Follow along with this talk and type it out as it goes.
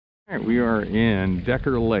Alright, we are in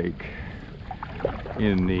Decker Lake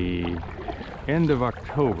in the end of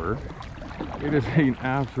October. It is an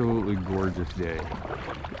absolutely gorgeous day.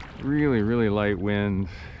 Really light winds.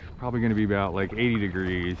 Probably going to be about like 80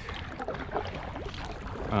 degrees.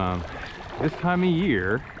 This time of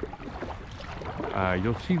year,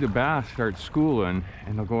 you'll see the bass start schooling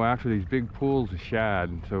and they'll go after these big pools of shad.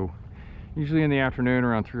 And so usually in the afternoon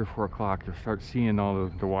around 3 or 4 o'clock, you'll start seeing all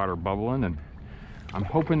the water bubbling, and I'm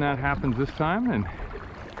hoping that happens this time and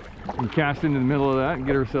we can cast into the middle of that and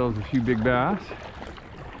get ourselves a few big bass.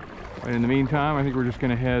 But in the meantime, I think we're just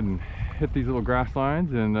going to head and hit these little grass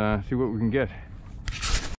lines and see what we can get.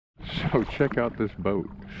 So check out this boat.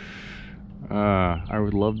 I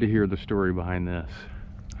would love to hear the story behind this.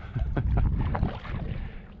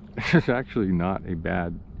 This is actually not a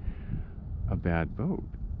bad boat.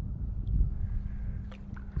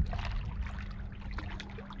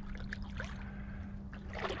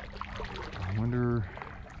 I wonder,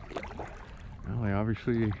 well, they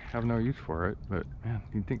obviously have no use for it, but man,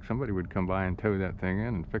 you'd think somebody would come by and tow that thing in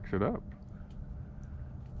and fix it up.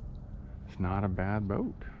 It's not a bad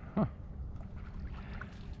boat. Huh.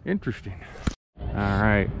 Interesting. All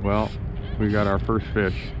right, well, we got our first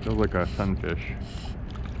fish. Feels like a sunfish.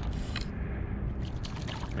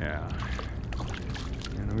 Yeah.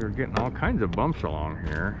 And we were getting all kinds of bumps along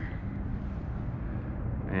here.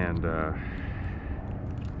 And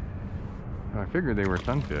I figured they were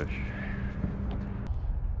sunfish.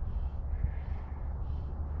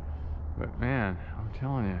 But man, I'm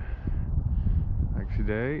telling you, like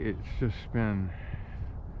today, it's just been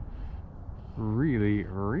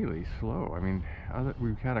really slow. I mean,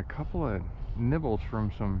 we've had a couple of nibbles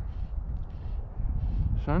from some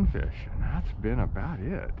sunfish, and that's been about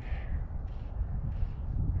it.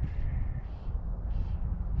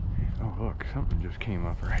 Oh look, something just came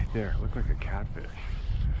up right there. It looked like a catfish.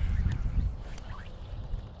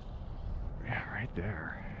 Yeah, right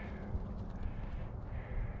there.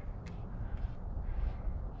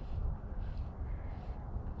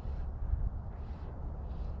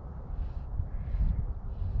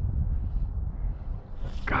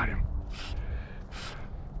 Got him.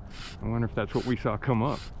 I wonder if that's what we saw come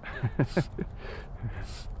up. This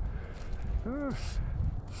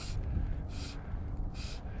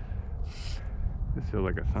feels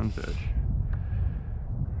like a sunfish.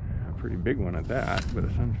 A pretty big one at that, but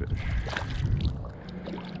a sunfish.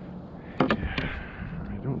 I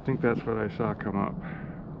don't think that's what I saw come up.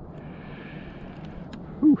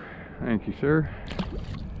 Whew. Thank you, sir.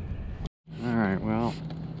 Alright, well,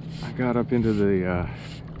 I got up into the,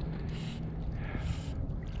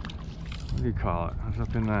 what do you call it? I was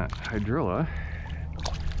up in that hydrilla.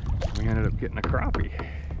 We ended up getting a crappie.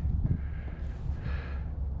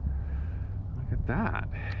 Look at that.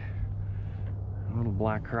 A little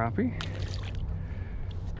black crappie.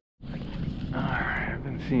 Alright, I've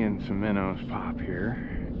been seeing some minnows pop here.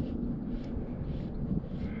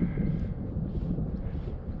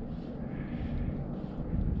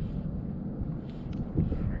 We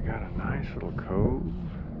got a nice little cove.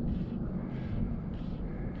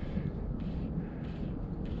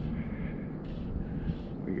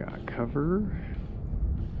 We got cover.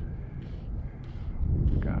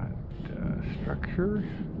 We got structure.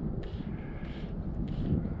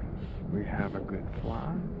 We have a good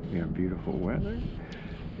fly. We have beautiful weather.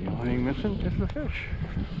 The only thing missing is the fish.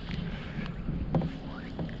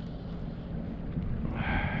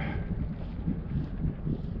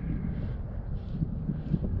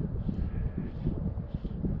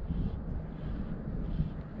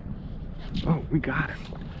 Oh, we got him.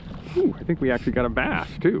 Ooh, I think we actually got a bass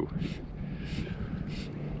too.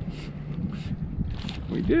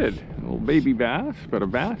 We did. A little baby bass, but a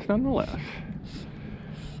bass nonetheless.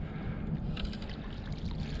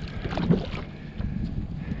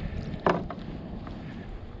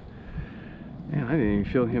 Man, I didn't even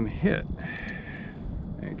feel him hit.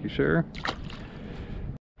 Thank you, sir.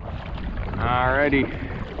 Alrighty.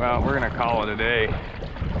 Well, we're gonna call it a day.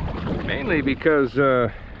 Mainly because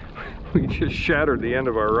we just shattered the end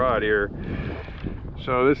of our rod here.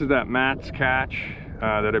 So this is that Matt's catch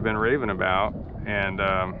that I've been raving about, and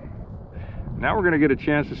now we're going to get a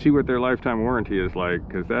chance to see what their lifetime warranty is like,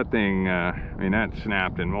 because that thing, I mean, that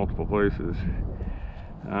snapped in multiple places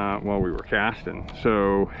while we were casting.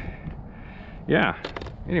 So yeah,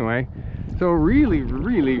 anyway, so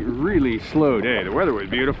really slow day. The weather was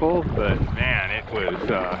beautiful, but man, it was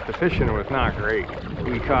the fishing was not great.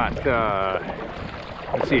 We caught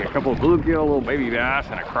let's see, a couple of bluegill, a little baby bass,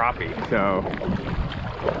 and a crappie. So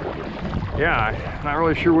yeah, not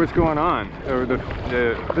really sure what's going on. So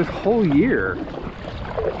this whole year,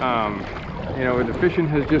 you know, the fishing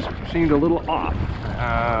has just seemed a little off.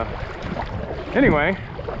 Anyway,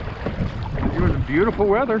 it was beautiful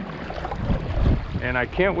weather, and I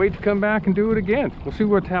can't wait to come back and do it again. We'll see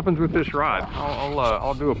what happens with this rod.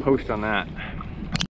 I'll do a post on that.